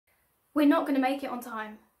We're not going to make it on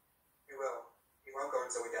time. We will. We won't go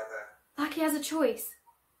until we get there. Like he has a choice.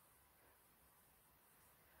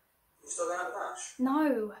 You still going at the dash?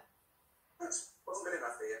 No. That wasn't good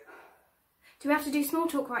enough for you. Do we have to do small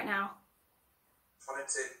talk right now? Wanted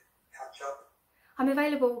to catch up. I'm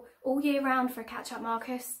available all year round for a catch-up,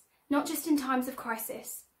 Marcus. Not just in times of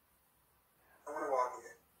crisis. I want to argue.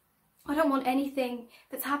 I don't want anything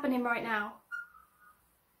that's happening right now.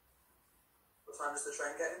 What time does the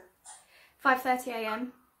train get in? 5:30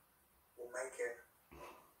 a.m. We'll make it.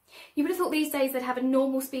 You would have thought these days they'd have a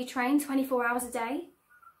normal speed train 24 hours a day.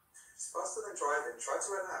 It's faster than driving. Try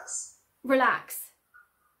to relax. Relax.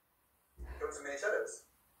 Go to mini shadows.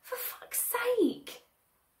 For fuck's sake.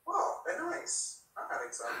 Wow, they're nice. I'm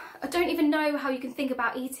having some. I don't even know how you can think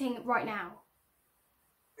about eating right now.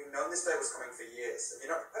 We've known this day was coming for years, and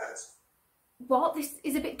you're not prepared. What? This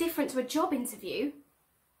is a bit different to a job interview.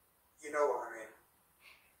 You know what I mean.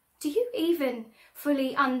 Do you even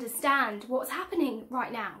fully understand what's happening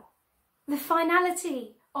right now? The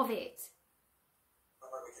finality of it.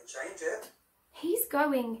 Not like we can change it. He's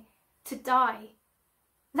going to die.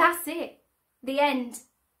 That's it. The end.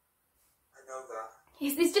 I know that.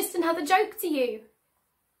 Is this just another joke to you?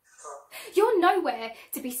 You're nowhere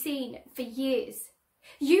to be seen for years.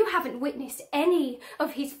 You haven't witnessed any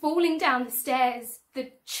of his falling down the stairs,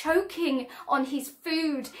 the choking on his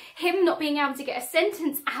food, him not being able to get a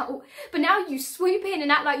sentence out, but now you swoop in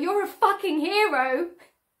and act like you're a fucking hero.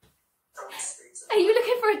 Don't speak to Are me. you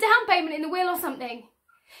looking for a down payment in the will or something?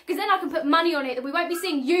 Because then I can put money on it that we won't be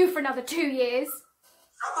seeing you for another 2 years.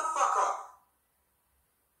 Shut the fuck up.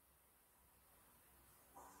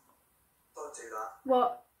 Don't do that.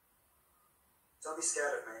 What? Don't be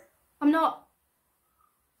scared of me. I'm not.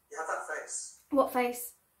 You have that face. What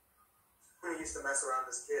face? We used to mess around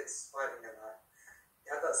as kids, fighting and that.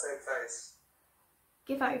 You had that same face.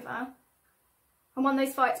 Give over. I won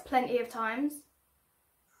those fights plenty of times.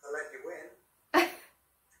 I let you win.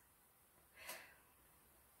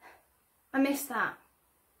 I miss that.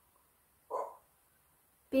 What?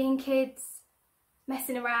 Being kids,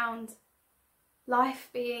 messing around, life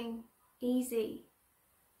being easy.